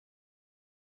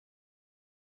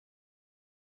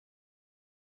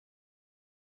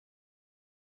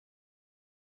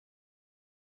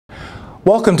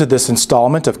Welcome to this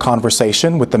installment of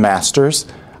Conversation with the Masters.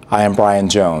 I am Brian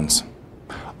Jones.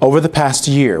 Over the past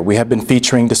year, we have been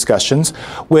featuring discussions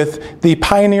with the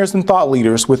pioneers and thought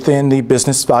leaders within the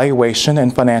business valuation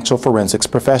and financial forensics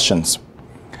professions.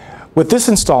 With this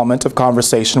installment of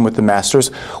Conversation with the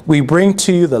Masters, we bring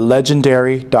to you the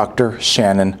legendary Dr.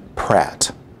 Shannon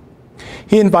Pratt.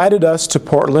 He invited us to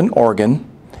Portland, Oregon,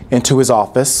 into his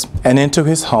office and into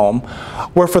his home,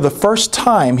 where for the first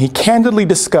time he candidly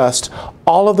discussed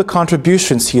all of the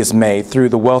contributions he has made through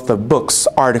the wealth of books,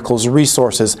 articles,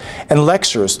 resources, and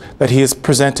lectures that he has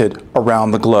presented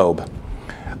around the globe.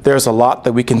 There's a lot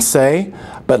that we can say,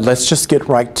 but let's just get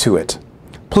right to it.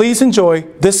 Please enjoy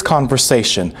this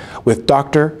conversation with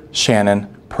Dr.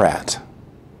 Shannon Pratt.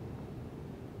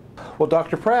 Well,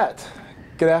 Dr. Pratt,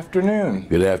 good afternoon.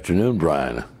 Good afternoon,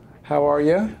 Brian. How are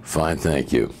you? Fine,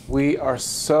 thank you. We are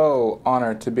so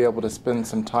honored to be able to spend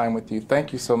some time with you.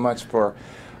 Thank you so much for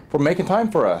making time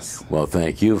for us. Well,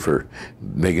 thank you for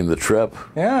making the trip.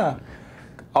 Yeah.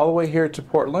 All the way here to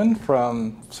Portland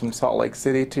from Salt Lake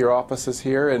City to your offices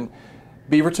here in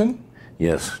Beaverton.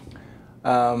 Yes.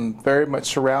 Very much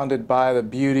surrounded by the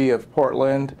beauty of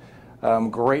Portland.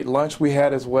 Great lunch we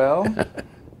had as well.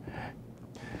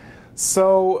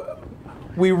 So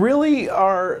we really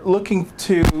are looking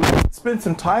to spend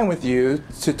some time with you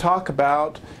to talk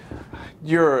about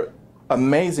your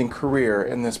amazing career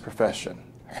in this profession.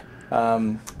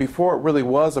 Before it really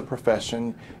was a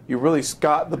profession, you really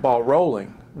got the ball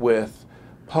rolling with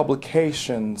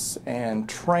publications and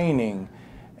training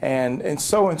and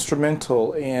so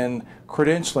instrumental in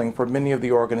credentialing for many of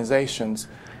the organizations.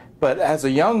 But as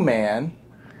a young man,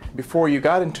 before you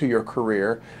got into your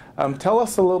career, tell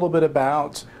us a little bit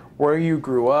about where you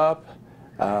grew up,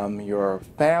 your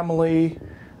family,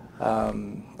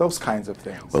 those kinds of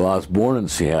things. Well, I was born in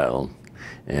Seattle,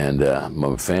 and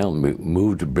my family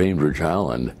moved to Bainbridge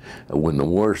Island when the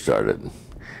war started.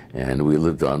 And we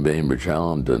lived on Bainbridge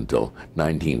Island until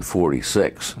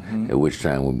 1946, at which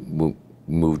time we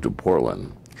moved to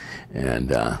Portland.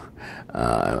 And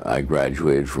I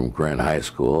graduated from Grant High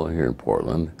School here in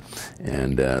Portland,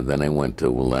 and then I went to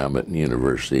Willamette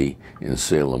University in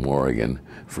Salem, Oregon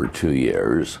for 2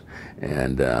 years,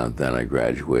 and then I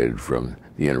graduated from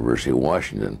the University of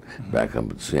Washington back up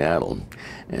in Seattle.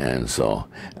 And so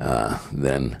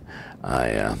then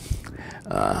I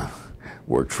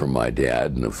worked for my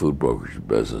dad in the food brokerage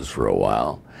business for a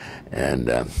while, and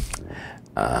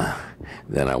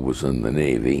then I was in the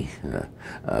Navy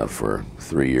for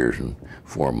 3 years and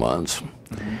 4 months,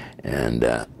 and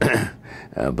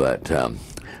but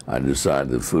I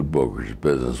decided the food brokerage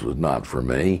business was not for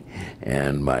me,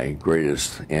 and my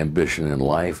greatest ambition in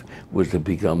life was to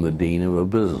become the dean of a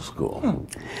business school.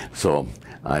 So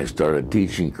I started a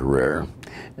teaching career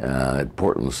at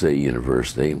Portland State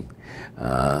University,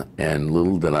 and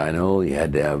little did I know you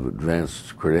had to have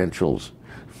advanced credentials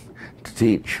to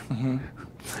teach.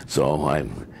 So I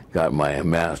got my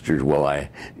master's. Well, I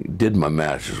did my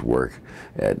master's work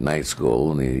at night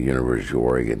school in the University of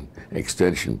Oregon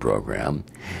Extension program,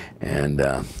 and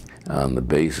on the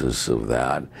basis of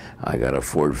that, I got a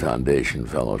Ford Foundation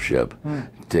fellowship to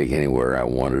take anywhere I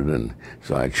wanted, and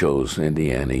so I chose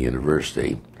Indiana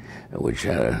University, which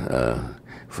had a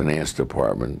finance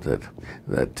department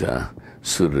that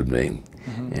suited me,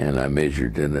 and I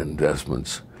majored in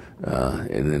investments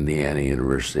in Indiana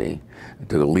University. I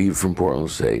took a leave from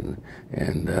Portland State,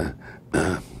 and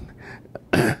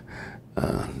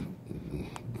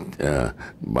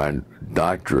my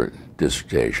doctorate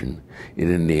dissertation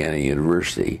in Indiana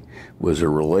University was a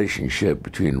relationship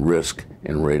between risk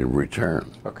and rate of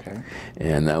return. Okay.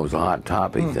 And that was a hot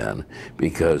topic then,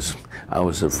 because I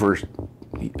was the first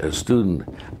student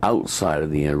outside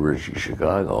of the University of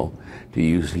Chicago to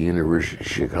use the University of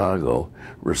Chicago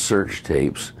research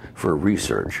tapes for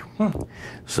research.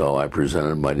 So I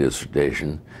presented my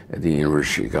dissertation at the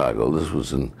University of Chicago. This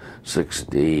was in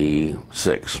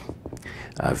 '66.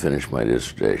 I finished my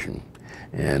dissertation,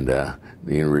 and the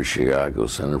University of Chicago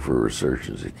Center for Research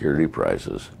and Security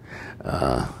Prices.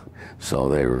 So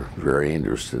they were very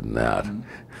interested in that.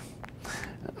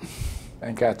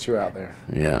 And got you out there.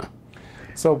 Yeah.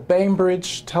 So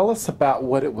Bainbridge, tell us about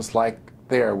what it was like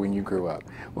there when you grew up.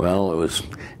 Well, it was,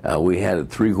 we had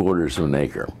 3/4 of an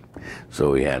acre.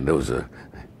 So we had, there was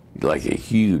like a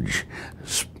huge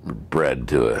spread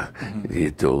to a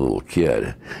little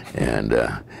kid, and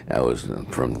I was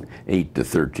from 8 to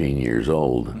 13 years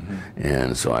old,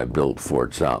 and so I built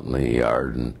forts out in the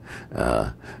yard, and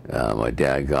my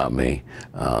dad got me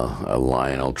a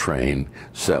Lionel train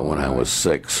set when I was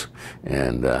 6,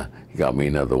 and he got me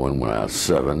another one when I was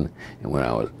 7, and when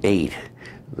I was 8,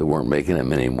 they weren't making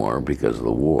them anymore because of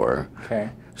the war. Okay.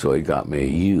 So he got me a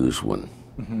used one.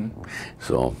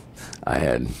 So I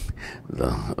had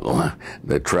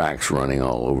the tracks running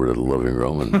all over the living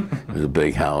room, and it was a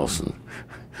big house and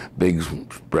big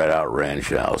spread out ranch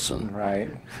house. And Right.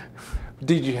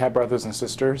 Did you have brothers and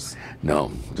sisters?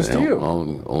 no, Just you?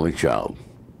 Only child.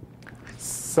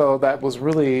 So that was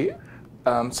really,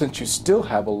 since you still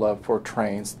have a love for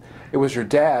trains, it was your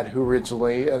dad who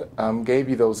originally gave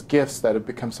you those gifts that have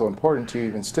become so important to you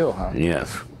even still, huh?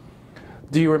 Yes.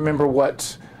 Do you remember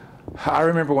I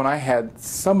remember when I had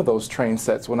some of those train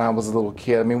sets when I was a little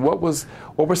kid. I mean, what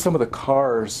were some of the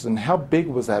cars, and how big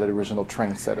was that original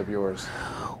train set of yours?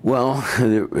 Well,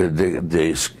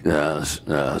 the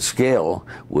scale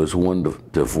was 1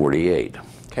 to 48,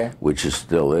 Okay. which it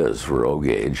still is for O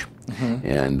gauge,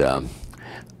 and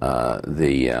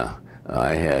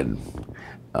I had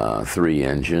 3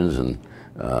 engines and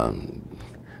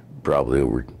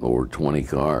probably over 20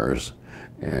 cars,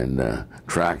 and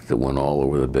track that went all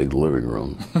over the big living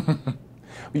room.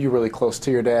 Were you really close to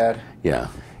your dad? Yeah,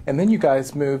 And then you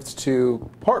guys moved to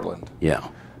Portland. yeah.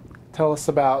 Tell us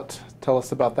about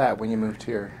that when you moved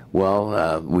here.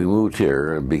 Well, we moved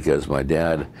here because my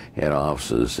dad had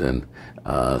offices in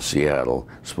Seattle,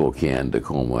 Spokane,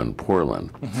 Tacoma, and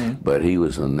Portland. But he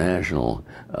was a national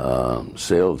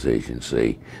sales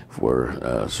agency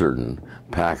for certain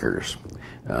packers.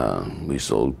 We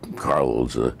sold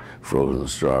carloads of frozen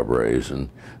strawberries and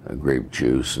grape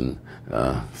juice and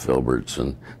filberts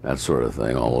and that sort of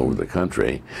thing all over the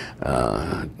country.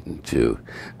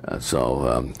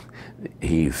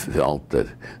 He felt that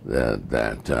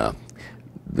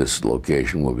this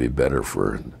location would be better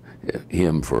for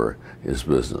him for his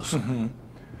business.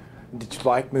 Did you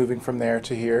like moving from there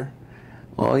to here?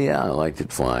 Oh yeah, I liked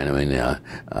it fine. I mean,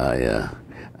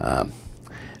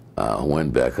 I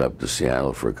went back up to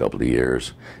Seattle for a couple of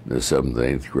years in the 7th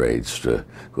and 8th grades to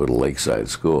go to Lakeside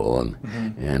School,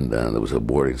 and there was a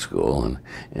boarding school,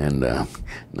 and now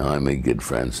I made good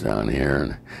friends down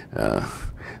here, and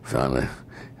found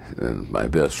my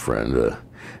best friend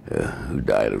who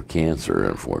died of cancer,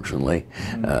 unfortunately,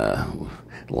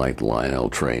 liked Lionel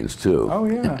trains too. Oh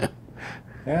yeah,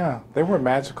 yeah, they were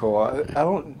magical. I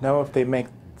don't know if they make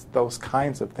those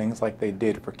kinds of things like they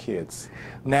did for kids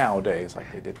nowadays,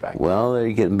 like they did back then. Well,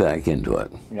 they're getting back into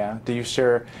it. Yeah. Do you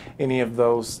share any of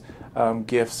those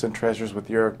gifts and treasures with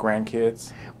your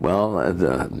grandkids? Well,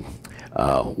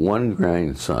 one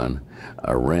grandson,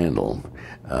 Randall,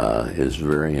 is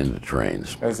very into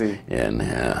trains. Is he? And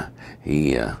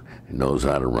he knows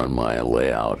how to run my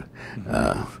layout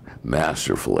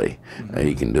masterfully.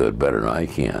 He can do it better than I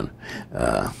can.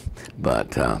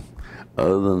 But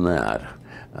other than that,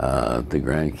 the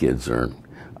grandkids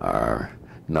are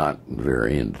not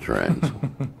very into trains.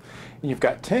 You've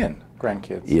got 10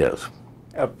 grandkids. Yes.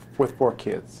 With 4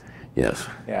 kids. Yes.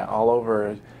 Yeah, all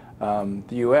over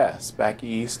the U.S., back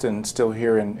east, and still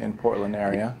here in Portland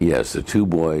area. Yes, the 2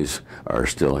 boys are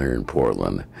still here in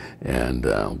Portland, and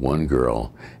one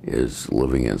girl is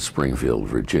living in Springfield,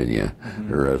 Virginia.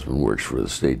 Her husband works for the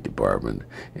State Department,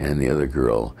 and the other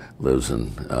girl lives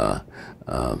in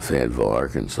Fayetteville,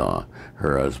 Arkansas.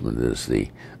 Her husband is the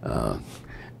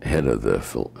head of the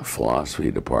philosophy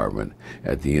department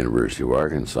at the University of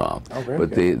Arkansas. Oh, very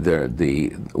but good. the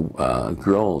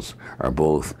girls are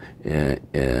both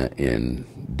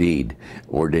indeed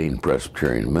ordained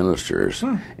Presbyterian ministers,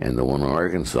 and the one in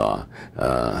Arkansas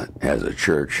has a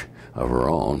church of her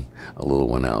own, a little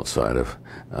one outside of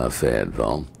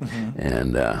Fayetteville,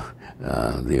 and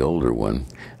the older one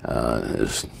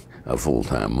is a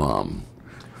full-time mom.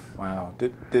 Wow.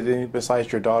 Did any,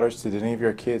 besides your daughters, did any of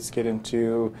your kids get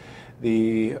into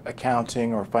the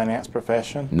accounting or finance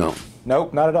profession? No.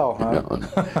 Nope, not at all, huh? No,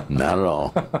 not at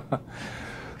all.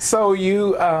 So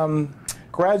you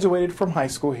graduated from high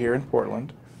school here in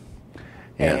Portland,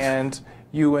 Yes. and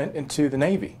you went into the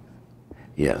Navy.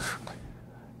 Yes.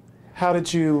 How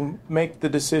did you make the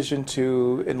decision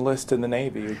to enlist in the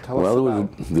Navy? Tell us Well,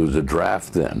 about there was a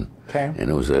draft then, Okay. and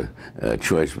it was a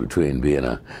choice between being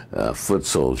a foot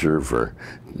soldier for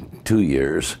 2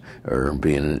 years or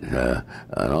being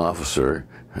an officer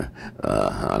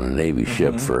on a Navy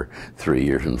ship for 3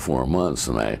 years and 4 months,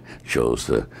 and I chose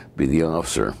to be the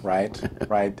officer. Right,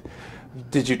 right.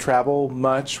 Did you travel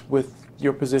much with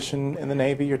your position in the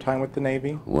Navy, your time with the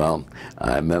Navy? Well,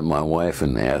 I met my wife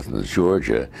in Athens,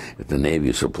 Georgia, at the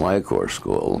Navy Supply Corps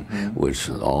School, which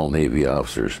all Navy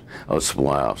officers,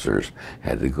 supply officers,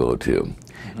 had to go to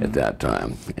at that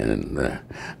time. And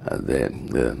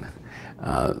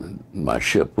my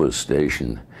ship was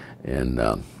stationed in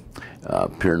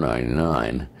Pier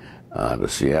 99 out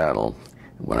of Seattle,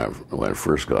 when I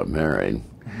first got married,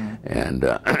 and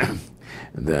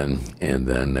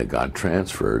then I got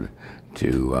transferred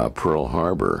to Pearl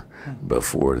Harbor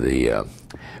before the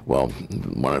well,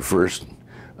 when I first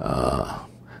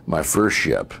my first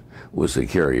ship was the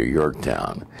carrier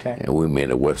Yorktown, and we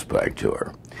made a Westpac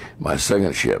tour. My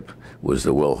second ship was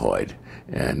the Wilhoit,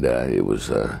 and it was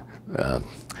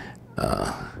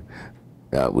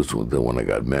that was the one I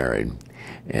got married,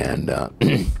 and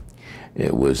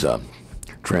it was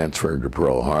transferred to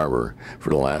Pearl Harbor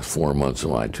for the last 4 months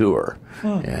of my tour,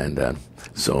 and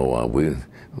so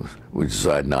we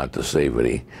decided not to save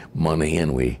any money,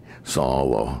 and we saw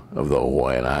all of the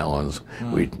Hawaiian Islands.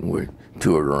 We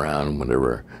toured around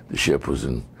whenever the ship was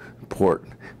in port.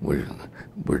 We're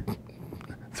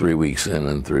 3 weeks in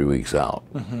and 3 weeks out.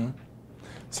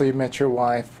 So you met your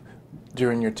wife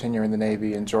during your tenure in the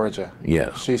Navy in Georgia?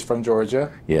 Yes. She's from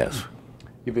Georgia? Yes.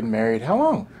 You've been married how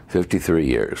long? 53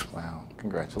 years. Wow,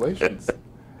 congratulations.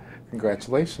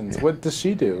 Congratulations. What does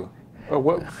she do? Or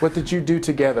what did you do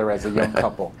together as a young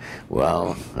couple?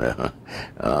 Well,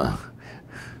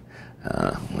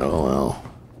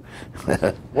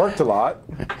 Worked a lot.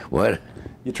 What?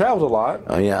 You traveled a lot.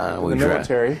 Oh yeah, in the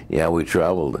military. Yeah, we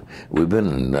traveled. We've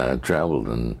been traveled,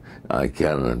 and I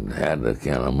had to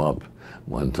count them up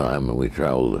one time, and we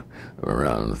traveled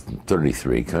around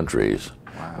 33 countries.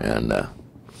 Wow. And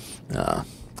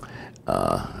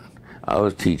I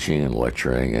was teaching and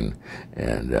lecturing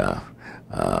and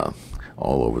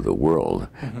all over the world,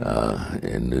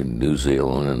 in New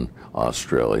Zealand and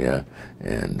Australia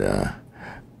and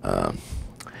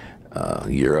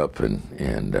Europe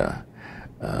and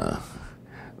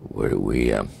where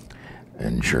we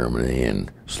in Germany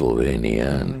and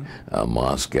Slovenia and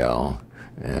Moscow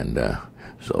and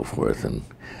so forth, and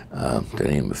to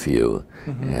name a few.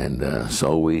 And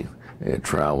so we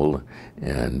traveled,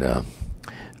 and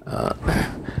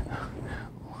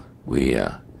we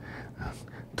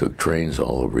took trains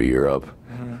all over Europe.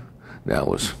 That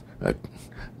was a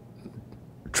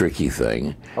tricky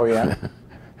thing. Oh yeah?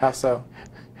 How so?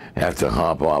 Have to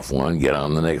hop off one, get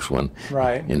on the next one,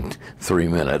 right, in 3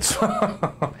 minutes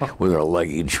with our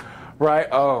luggage. Right.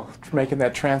 Oh, making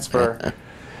that transfer.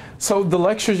 So the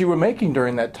lectures you were making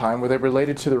during that time, were they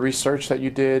related to the research that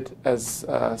you did as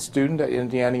a student at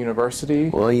Indiana University?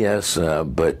 Well, yes,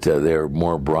 but they're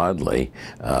more broadly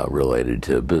related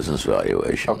to business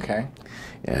valuation. Okay.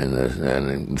 And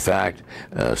in fact,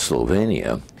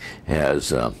 Slovenia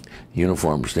has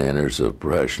uniform standards of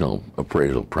professional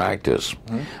appraisal practice.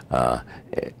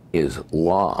 Is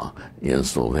law in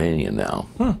Slovenia now.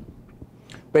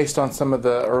 Based on some of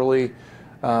the early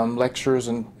lectures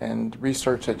and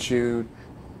research that you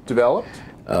developed?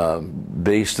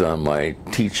 Based on my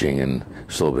teaching in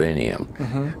Slovenia,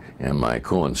 and my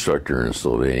co-instructor in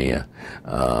Slovenia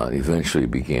eventually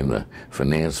became the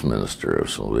finance minister of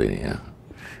Slovenia.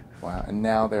 Wow, and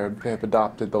now they've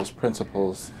adopted those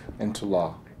principles into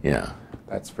law. Yeah.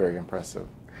 That's very impressive.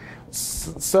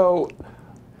 So,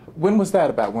 when was that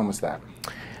about? When was that?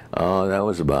 That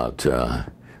was about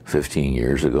 15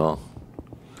 years ago.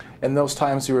 And those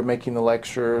times you were making the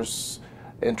lectures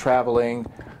and traveling,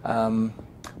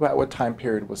 about what time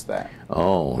period was that?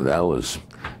 Oh, that was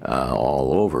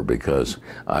all over, because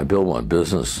I built my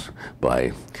business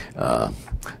by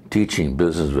teaching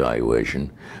business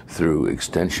valuation through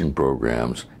extension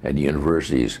programs at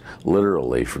universities,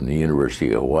 literally from the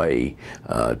University of Hawaii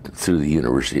through the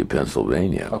University of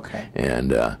Pennsylvania. Okay.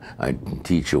 And I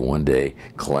teach a one-day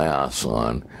class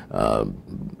on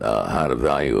how to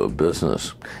value a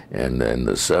business, and in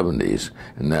the 70s,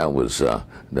 and that was the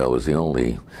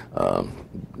only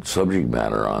subject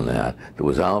matter on that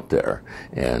was out there.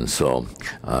 And so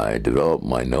I developed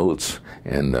my notes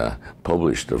and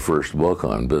published the first book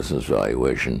on business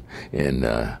valuation in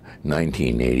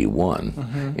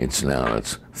 1981. It's now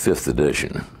its 5th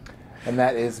edition. And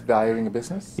that is Valuing a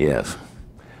Business? Yes.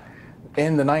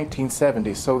 In the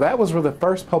 1970s. So that was the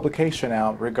first publication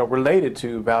out related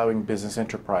to valuing business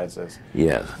enterprises.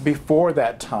 Yes. Before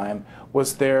that time,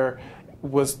 was there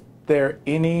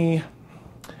any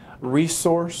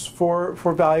resource for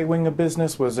valuing a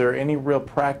business? Was there any real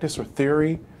practice or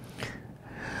theory?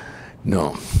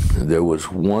 No. There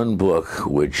was one book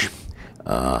which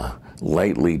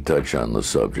lightly touched on the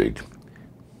subject.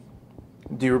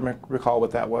 Do you recall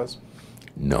what that was?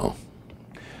 No.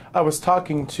 I was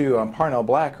talking to Parnell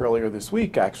Black earlier this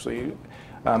week, actually,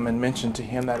 and mentioned to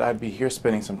him that I'd be here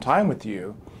spending some time with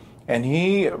you. And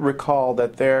he recalled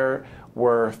that there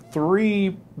were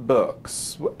 3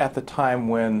 books at the time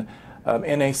when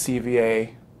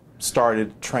NACVA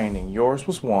started training. Yours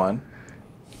was one.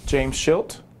 James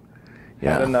Schilt?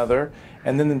 had another,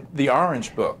 and then the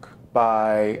Orange Book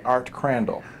by Art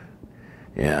Crandall.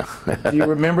 Yeah. Do you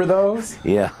remember those?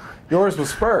 Yeah. Yours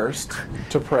was first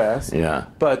to press. Yeah.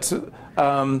 But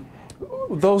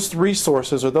those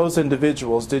resources or those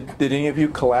individuals, did any of you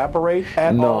collaborate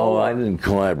at all? No, I didn't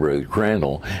collaborate with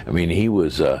Crandall. I mean, he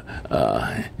was a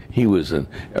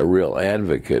real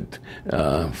advocate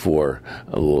for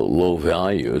low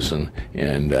values, and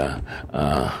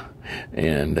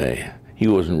he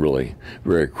wasn't really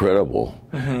very credible.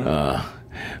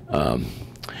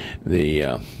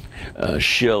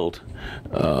 Schilt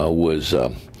was.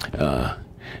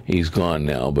 He's gone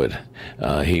now, but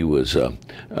he was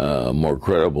more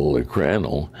credible than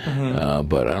Crandall.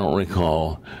 But I don't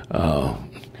recall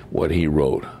what he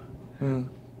wrote.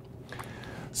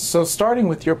 So starting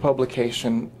with your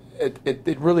publication,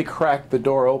 it really cracked the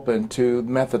door open to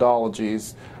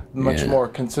methodologies, much more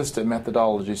consistent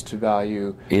methodologies to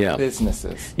value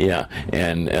businesses. Yeah,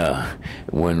 and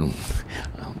when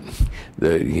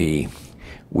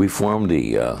we formed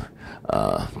the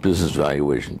Business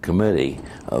Valuation Committee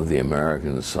of the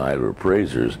American Society of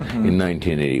Appraisers in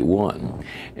 1981,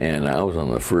 and I was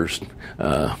on the first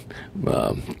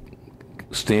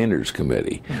Standards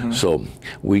Committee. So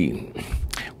we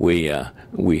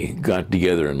got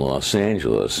together in Los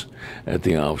Angeles at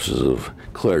the offices of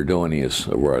Claire Donius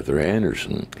of Arthur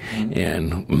Anderson,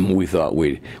 and we thought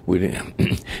we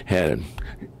had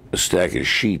a stack of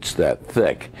sheets that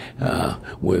thick,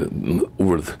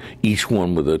 with each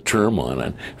one with a term on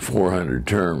it, 400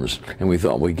 terms, and we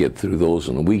thought we'd get through those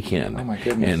in a weekend. Oh my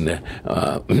goodness!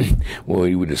 And well,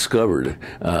 we discovered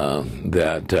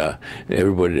that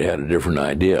everybody had a different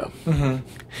idea,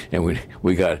 and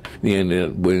we got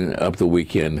up the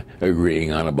weekend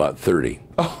agreeing on about 30.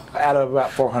 Oh, out of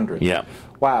about 400. Yeah.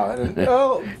 Wow.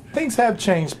 Well, things have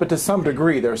changed, but to some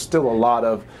degree, there's still a lot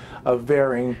of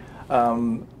varying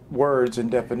words and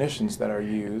definitions that are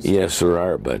used. Yes, there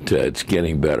are, but it's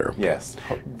getting better. Yes,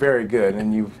 very good,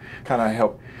 and you've kind of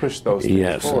helped push those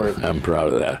things forward. Yes, I'm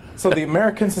proud of that. So the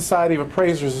American Society of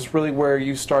Appraisers is really where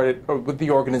you started, or with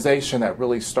the organization that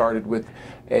really started with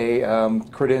a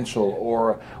credential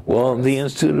or... Well, the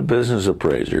Institute of Business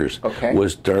Appraisers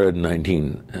was started in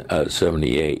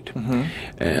 1978,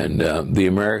 and the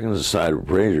American Society of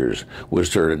Appraisers was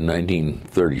started in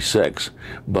 1936,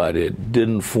 but it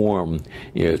didn't form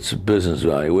its Business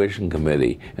Valuation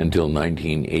Committee until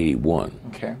 1981.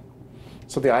 Okay.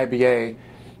 So the IBA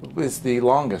is the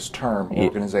longest term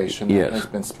organization that has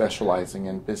been specializing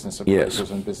in business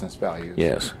appraisals and business values.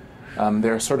 Yes.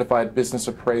 They're a certified business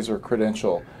appraiser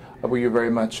credential. Were you very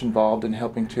much involved in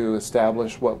helping to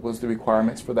establish what was the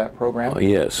requirements for that program?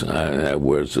 Yes, I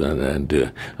was,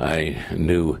 and I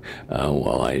knew,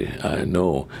 I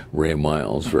know Ray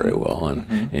Miles very well,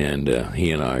 and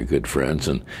he and I are good friends,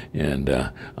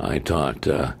 and I taught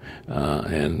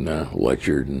and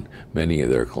lectured in many of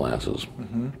their classes.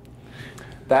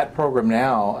 That program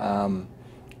now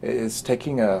is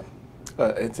taking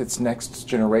its next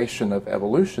generation of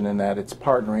evolution in that it's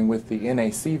partnering with the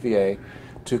NACVA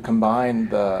to combine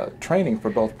the training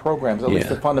for both programs, at least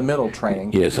the fundamental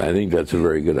training. Yes, I think that's a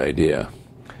very good idea.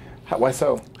 Why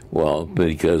so? Well,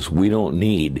 because we don't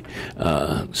need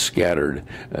scattered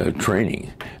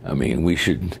training. I mean, we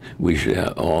should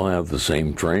all have the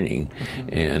same training,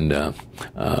 and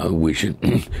we should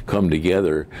come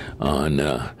together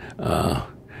on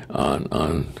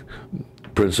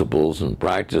principles and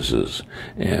practices,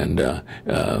 and the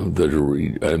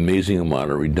amazing amount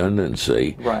of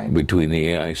redundancy between the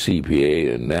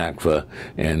AICPA and NACVA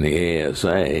and the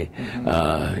ASA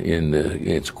in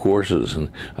its courses. And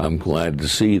I'm glad to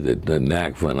see that the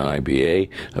NACVA and IBA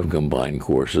have combined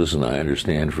courses, and I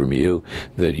understand from you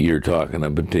that you're talking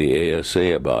about the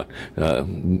ASA about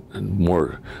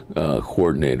more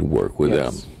coordinated work with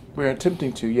them. We're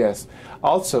attempting to, yes.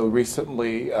 Also,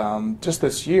 recently, just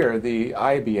this year, the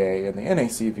IBA and the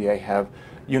NACVA have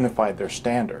unified their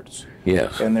standards.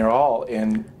 Yes. And they're all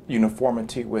in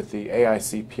uniformity with the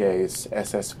AICPA's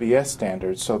SSVS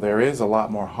standards, so there is a lot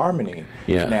more harmony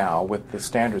now with the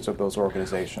standards of those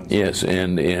organizations. Yes,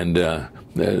 and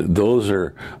those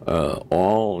are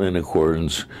all in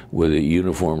accordance with a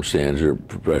uniform standard of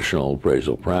professional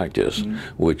appraisal practice,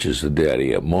 which is the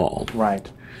daddy of them all. Right,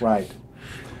 right.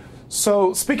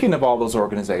 So, speaking of all those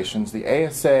organizations, the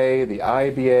ASA, the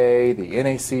IBA, the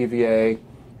NACVA,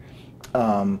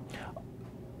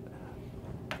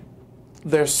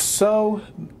 there's so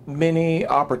many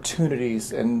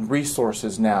opportunities and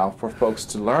resources now for folks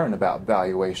to learn about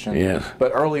valuation. Yes.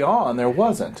 But early on, there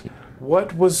wasn't.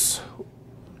 There was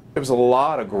a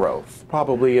lot of growth,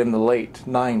 probably in the late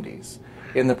 90s.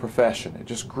 in the profession. It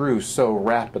just grew so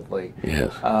rapidly.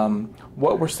 Yes.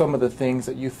 What were some of the things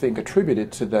that you think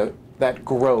attributed to that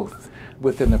growth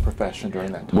within the profession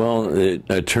during that time? Well,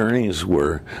 attorneys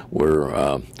were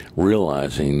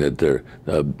realizing that they're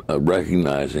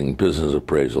recognizing business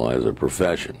appraisal as a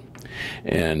profession,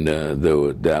 and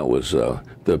that was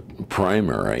the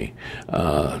primary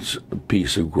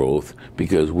piece of growth,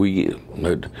 because we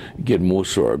get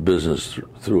most of our business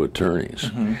through attorneys,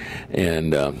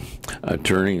 and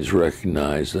attorneys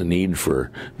recognize the need for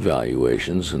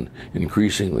valuations, and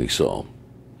increasingly so.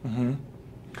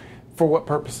 For what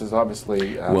purposes,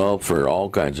 obviously? Well, for all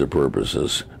kinds of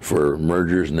purposes, for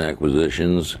mergers and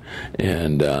acquisitions,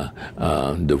 and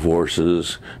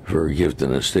divorces, for gift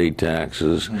and estate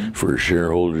taxes, for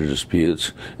shareholder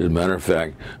disputes. As a matter of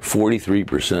fact,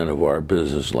 43% of our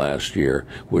business last year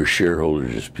was shareholder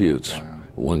disputes,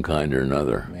 one kind or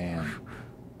another. Man,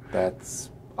 that's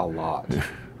a lot.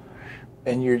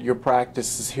 And your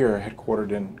practice is here,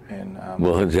 headquartered in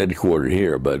well, it's headquartered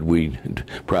here, but we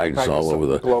practice all over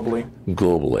the globally.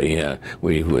 Globally, yeah.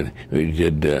 We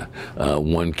did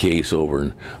one case over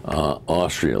in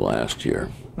Austria last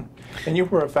year. And you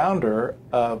were a founder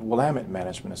of Willamette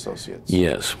Management Associates.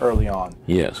 Yes. Early on.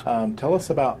 Yes. Tell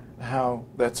us about how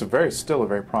that's still a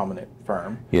very prominent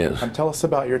firm. Yes. Tell us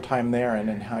about your time there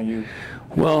and how you.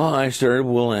 Well, I started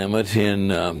Willamette in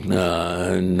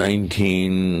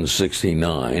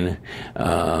 1969,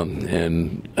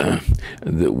 and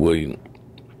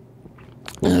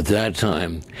at that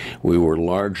time, we were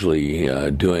largely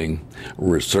doing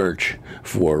research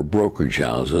for brokerage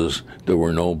houses. There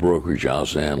were no brokerage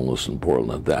house analysts in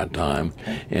Portland at that time,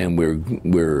 and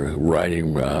we're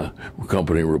writing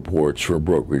company reports for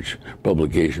brokerage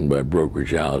publication by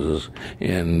brokerage houses,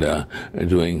 and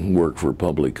doing work for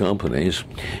public companies.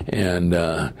 And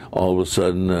all of a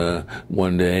sudden,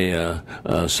 one day,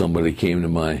 somebody came to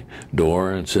my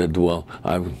door and said, "Well,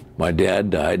 my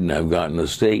dad died, and I've got an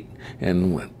estate,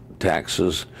 and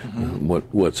taxes,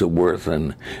 what's it worth?"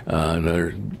 And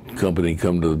their company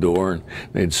come to the door, and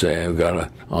they'd say, "I've got an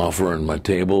offer on my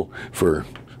table for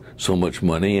so much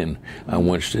money, and I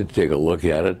want you to take a look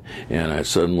at it." And I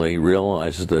suddenly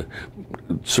realized the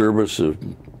service of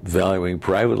valuing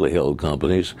privately held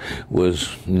companies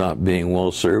was not being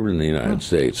well served in the United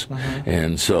States.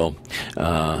 And so,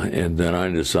 and then I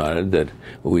decided that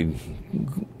we'd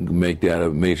make that a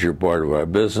major part of our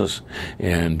business.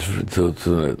 And to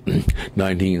the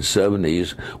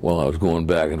 1970s, while I was going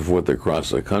back and forth across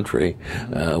the country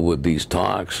with these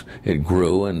talks, it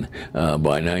grew, and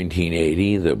by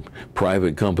 1980, the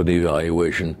private company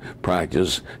valuation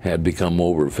practice had become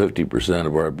over 50%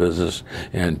 of our business,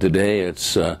 and today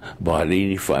it's about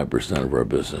 85% of our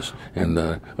business, and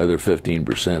the other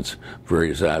 15%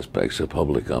 various aspects of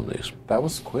public companies. That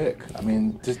was quick. I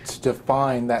mean, to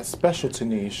define that specialty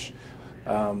niche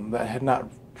that had not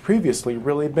previously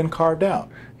really been carved out.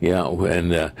 Yeah,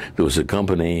 and there was a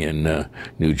company in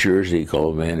New Jersey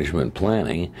called Management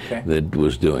Planning that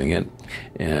was doing it,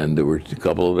 and there were a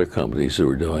couple other companies that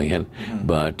were doing it,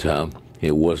 but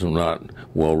it was not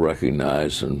well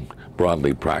recognized and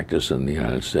broadly practiced in the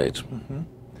United States.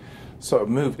 So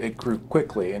it grew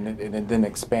quickly, and it then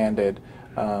expanded.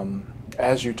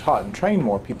 As you taught and trained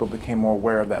more, people became more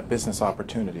aware of that business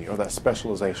opportunity or that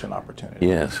specialization opportunity.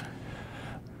 Yes.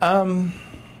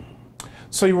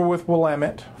 So you were with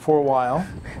Willamette for a while?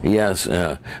 Yes.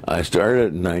 I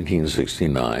started in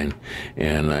 1969,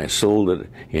 and I sold it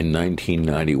in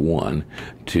 1991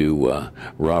 to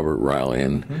Robert Riley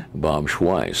and Bob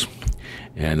Schweiss.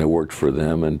 And I worked for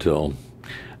them until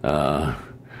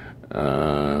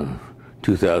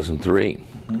 2003.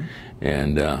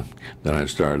 And then I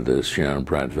started the Shannon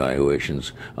Pratt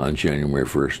Valuations on January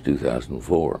 1st,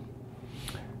 2004.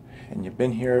 And you've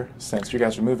been here since. You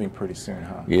guys are moving pretty soon,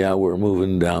 huh? Yeah, we're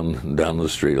moving down the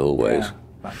street a little ways. Yeah,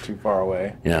 not too far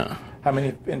away. Yeah. How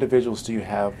many individuals do you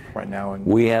have right now?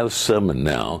 We have 7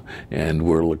 now, and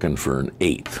we're looking for an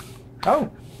 8th.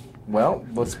 Oh, well,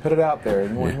 let's put it out there.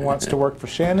 Anyone who wants to work for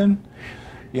Shannon,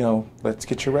 let's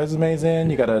get your resumes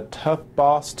in. You got a tough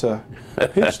boss to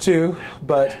pitch to,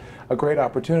 but a great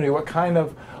opportunity. What kind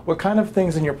of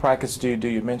things in your practice do you do?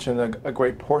 You mentioned a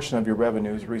great portion of your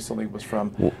revenues recently was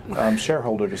from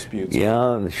shareholder disputes.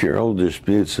 Yeah, the shareholder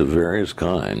disputes of various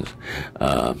kinds.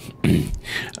 From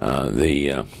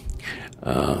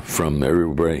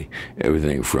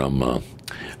everything from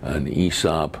an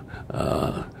ESOP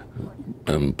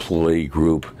employee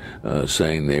group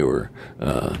saying they were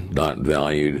not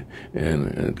valued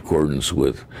in accordance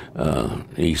with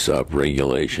ESOP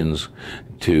regulations,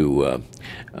 to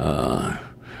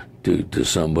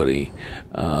somebody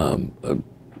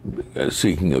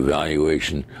seeking a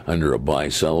valuation under a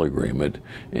buy-sell agreement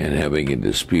and having a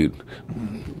dispute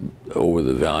over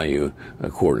the value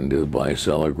according to the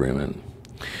buy-sell agreement.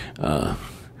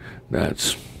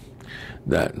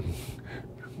 That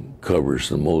covers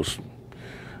the most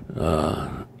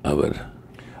of it.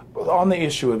 On the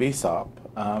issue of ESOP,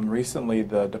 recently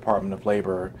the Department of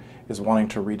Labor is wanting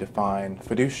to redefine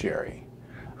fiduciary.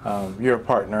 Your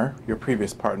partner, your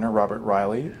previous partner, Robert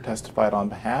Riley, testified on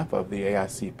behalf of the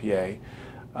AICPA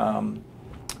on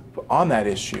that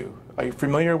issue. Are you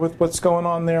familiar with what's going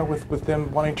on there with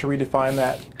them wanting to redefine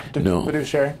that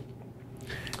fiduciary?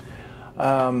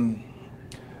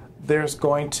 There's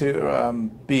going to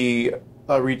be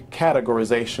a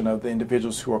recategorization of the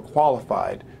individuals who are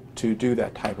qualified to do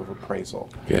that type of appraisal.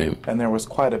 Okay. And there was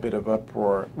quite a bit of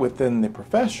uproar within the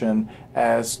profession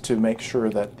as to make sure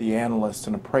that the analysts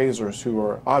and appraisers who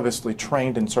are obviously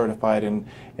trained and certified in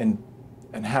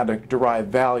how to derive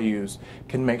values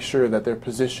can make sure that their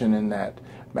position in that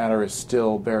matter is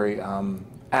still very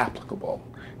applicable.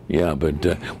 Yeah, but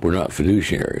we're not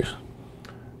fiduciaries.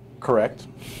 Correct.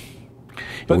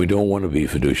 And we don't want to be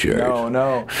fiduciaries. No,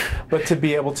 no. But to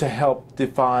be able to help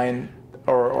define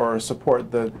or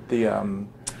support the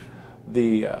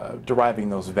deriving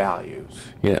those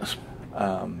values. Yes.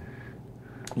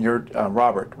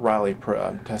 Robert Riley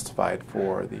testified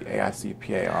for the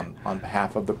AICPA on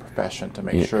behalf of the profession to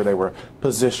make sure they were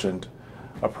positioned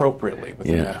appropriately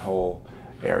within that whole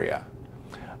area.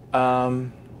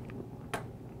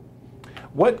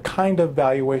 What kind of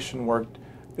valuation work,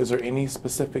 is there any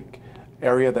specific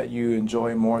area that you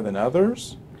enjoy more than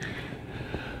others?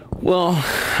 Well,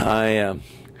 I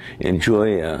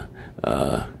enjoy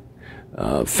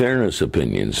fairness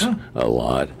opinions a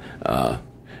lot.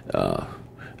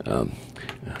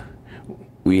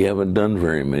 We haven't done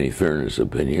very many fairness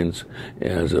opinions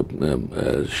as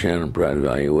Shannon Pratt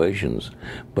valuations,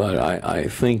 but I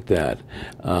think that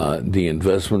the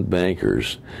investment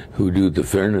bankers who do the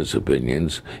fairness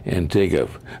opinions and take a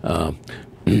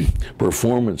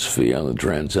performance fee on the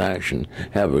transaction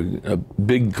have a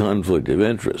big conflict of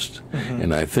interest,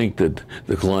 and I think that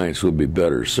the clients would be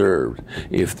better served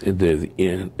if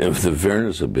the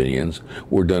fairness opinions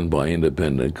were done by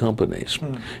independent companies.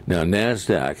 Now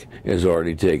NASDAQ has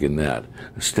already taken that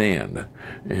stand,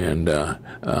 and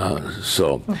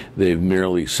so they've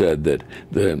merely said that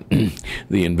the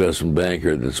investment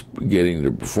banker that's getting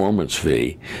the performance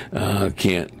fee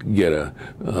can't get a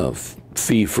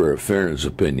fee for a fairness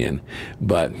opinion,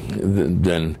 but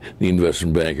then the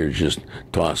investment banker just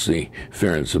toss the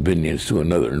fairness opinions to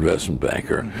another investment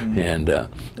banker. And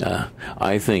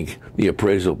I think the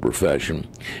appraisal profession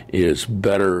is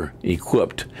better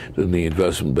equipped than the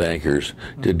investment bankers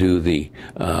to do the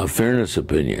fairness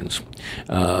opinions.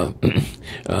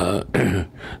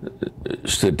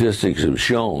 Statistics have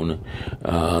shown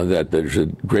that there's a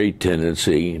great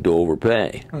tendency to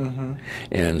overpay.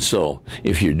 And so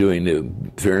if you're doing the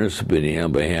fairness opinion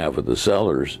on behalf of the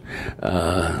sellers,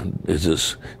 it's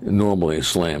just normally a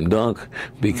slam dunk,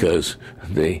 because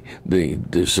the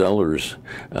sellers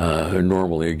are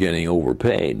normally getting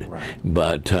overpaid.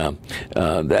 But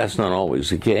that's not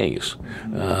always the case.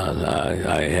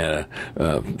 I had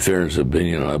a fairness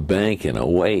opinion on a bank in a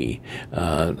way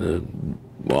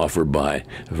offered by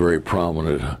a very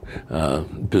prominent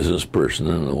business person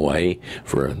in a way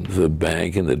for the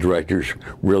bank, and the directors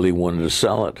really wanted to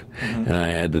sell it. And I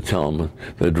had to tell them,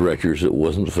 the directors, it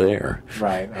wasn't fair.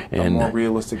 Right, a more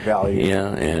realistic value.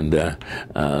 Yeah,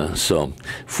 and so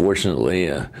fortunately,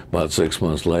 about 6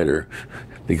 months later,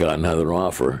 they got another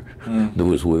offer that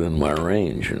was within my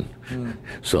range. And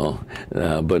so,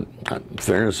 but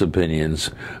fairness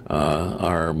opinions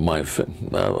are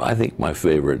I think my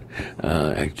favorite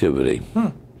activity.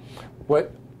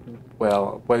 What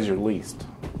is your least?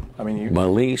 I mean, my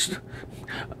least?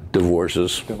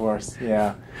 Divorces. Divorce,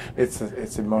 yeah.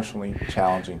 It's emotionally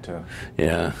challenging to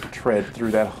tread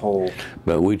through that whole.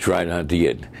 But we try not to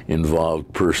get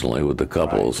involved personally with the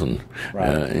couples, and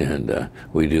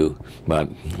we do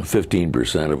about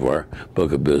 15% of our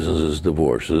book of business is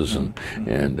divorces, and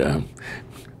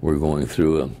we're going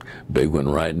through a big one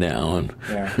right now. And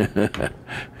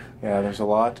there's a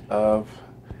lot of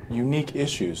unique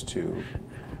issues to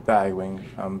valuing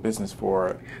business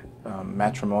for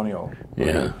matrimonial.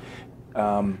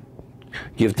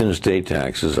 Gift and estate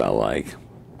taxes I like.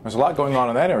 There's a lot going on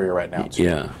in that area right now, too.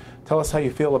 Yeah. Tell us how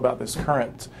you feel about this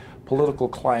current political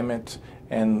climate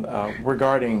and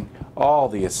regarding all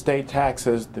the estate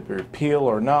taxes, the repeal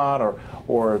or not,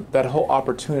 or that whole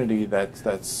opportunity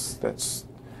that's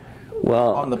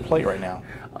Well, on the plate right now?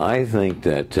 I think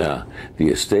that the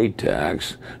estate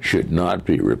tax should not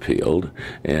be repealed,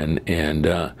 and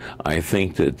I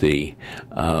think that the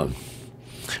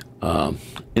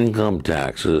income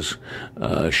taxes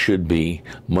should be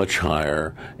much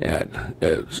higher at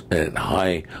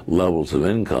high levels of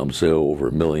income, say over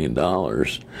 $1 million.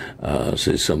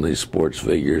 Say some of these sports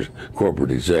figures,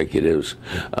 corporate executives,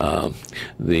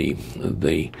 the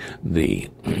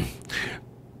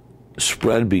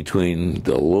spread between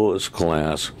the lowest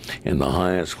class and the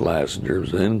highest class in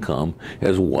terms of income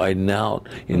has widened out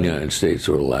in the United States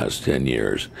over the last 10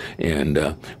 years.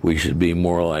 And we should be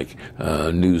more like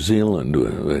New Zealand.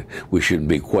 We shouldn't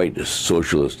be quite as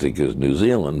socialistic as New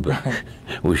Zealand, but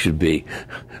we should be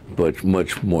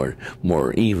much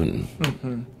more even.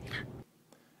 Mm-hmm.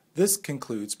 This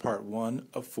concludes part 1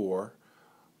 of 4,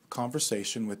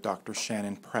 conversation with Dr.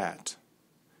 Shannon Pratt.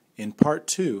 In part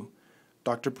 2,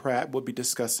 Dr. Pratt will be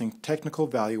discussing technical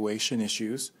valuation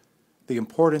issues, the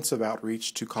importance of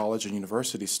outreach to college and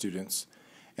university students,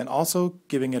 and also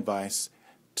giving advice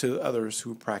to others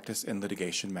who practice in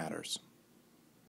litigation matters.